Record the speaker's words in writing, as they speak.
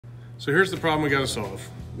So here's the problem we got to solve.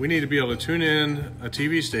 We need to be able to tune in a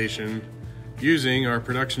TV station using our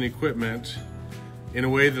production equipment in a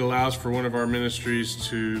way that allows for one of our ministries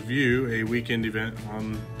to view a weekend event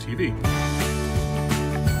on TV.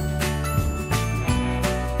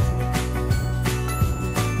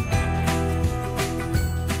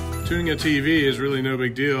 Tuning a TV is really no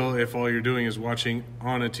big deal if all you're doing is watching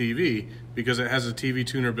on a TV, because it has a TV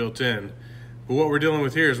tuner built in. But what we're dealing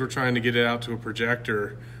with here is we're trying to get it out to a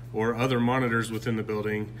projector or other monitors within the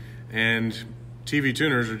building, and TV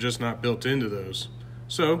tuners are just not built into those.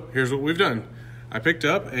 So here's what we've done. I picked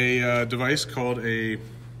up a device called a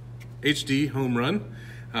HDHomerun.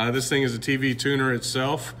 This thing is a TV tuner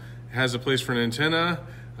itself. It has a place for an antenna,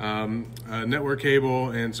 a network cable,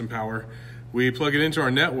 and some power. We plug it into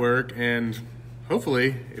our network, and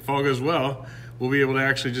hopefully, if all goes well, we'll be able to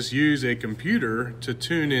actually just use a computer to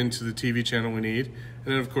tune into the TV channel we need.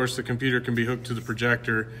 And then of course the computer can be hooked to the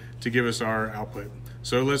projector to give us our output.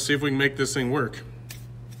 So let's see if we can make this thing work.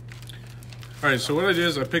 All right, so what I did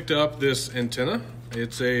is I picked up this antenna.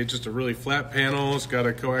 It's just a really flat panel. It's got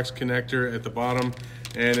a coax connector at the bottom,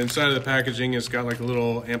 and inside of the packaging it's got like a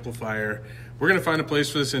little amplifier. We're gonna find a place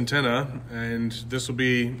for this antenna, and this will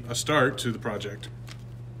be a start to the project.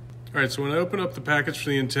 All right, so when I opened up the package for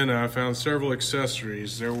the antenna, I found several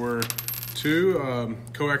accessories. There were two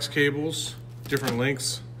coax cables, different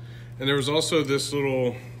lengths, and there was also this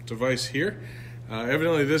little device here.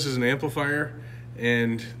 Evidently this is an amplifier,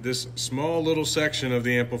 and this small little section of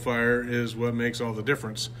the amplifier is what makes all the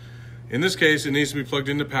difference. In this case, it needs to be plugged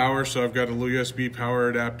into power, so I've got a little USB power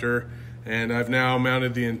adapter, and I've now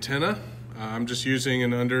mounted the antenna. I'm just using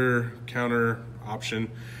an under counter option.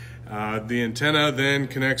 The antenna then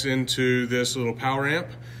connects into this little power amp,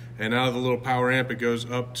 and out of the little power amp it goes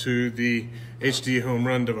up to the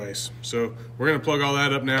HDHomerun device. So we're going to plug all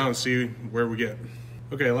that up now and see where we get.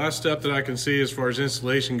 Okay, last step that I can see as far as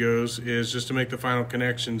installation goes is just to make the final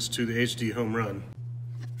connections to the HDHomerun.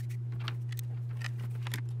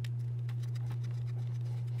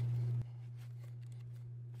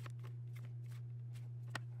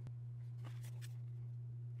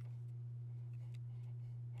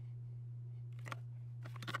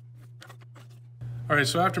 All right,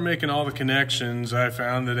 so after making all the connections, I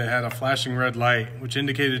found that it had a flashing red light, which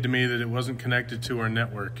indicated to me that it wasn't connected to our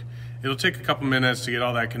network. It'll take a couple minutes to get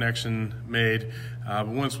all that connection made, but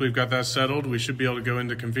once we've got that settled, we should be able to go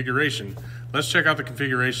into configuration. Let's check out the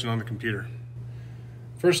configuration on the computer.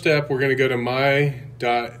 First step, we're gonna go to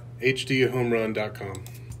my.hdhomerun.com.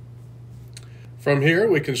 From here,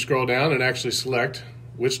 we can scroll down and actually select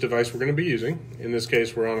which device we're gonna be using. In this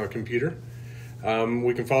case, we're on a computer.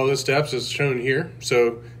 We can follow the steps as shown here.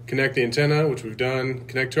 So connect the antenna, which we've done,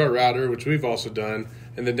 connect to our router, which we've also done,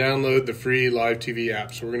 and then download the free live TV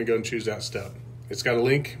app. So we're going to go and choose that step. It's got a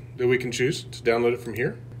link that we can choose to download it from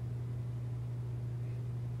here.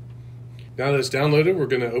 Now that it's downloaded, we're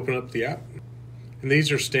going to open up the app. And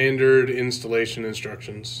these are standard installation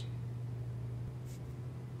instructions.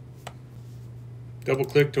 Double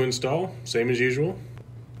click to install, same as usual.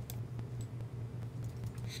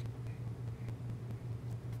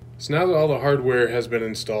 So now that all the hardware has been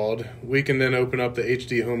installed, we can then open up the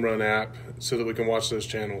HDHomerun app so that we can watch those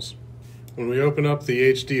channels. When we open up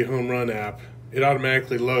the HDHomerun app, it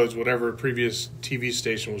automatically loads whatever previous TV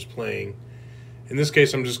station was playing. In this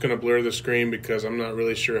case, I'm just going to blur the screen because I'm not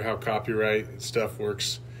really sure how copyright stuff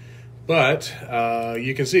works. But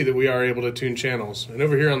you can see that we are able to tune channels. And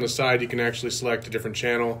over here on the side, you can actually select a different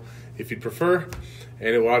channel if you'd prefer,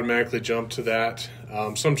 and it will automatically jump to that.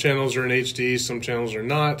 Some channels are in HD, some channels are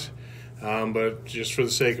not, but just for the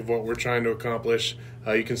sake of what we're trying to accomplish,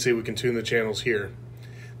 you can see we can tune the channels here.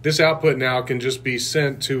 This output now can just be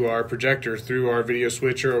sent to our projector through our video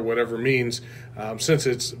switcher or whatever means. Since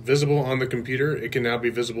it's visible on the computer, it can now be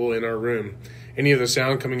visible in our room. Any of the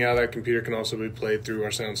sound coming out of that computer can also be played through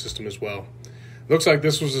our sound system as well. Looks like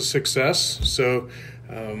this was a success, so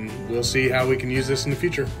we'll see how we can use this in the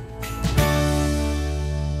future.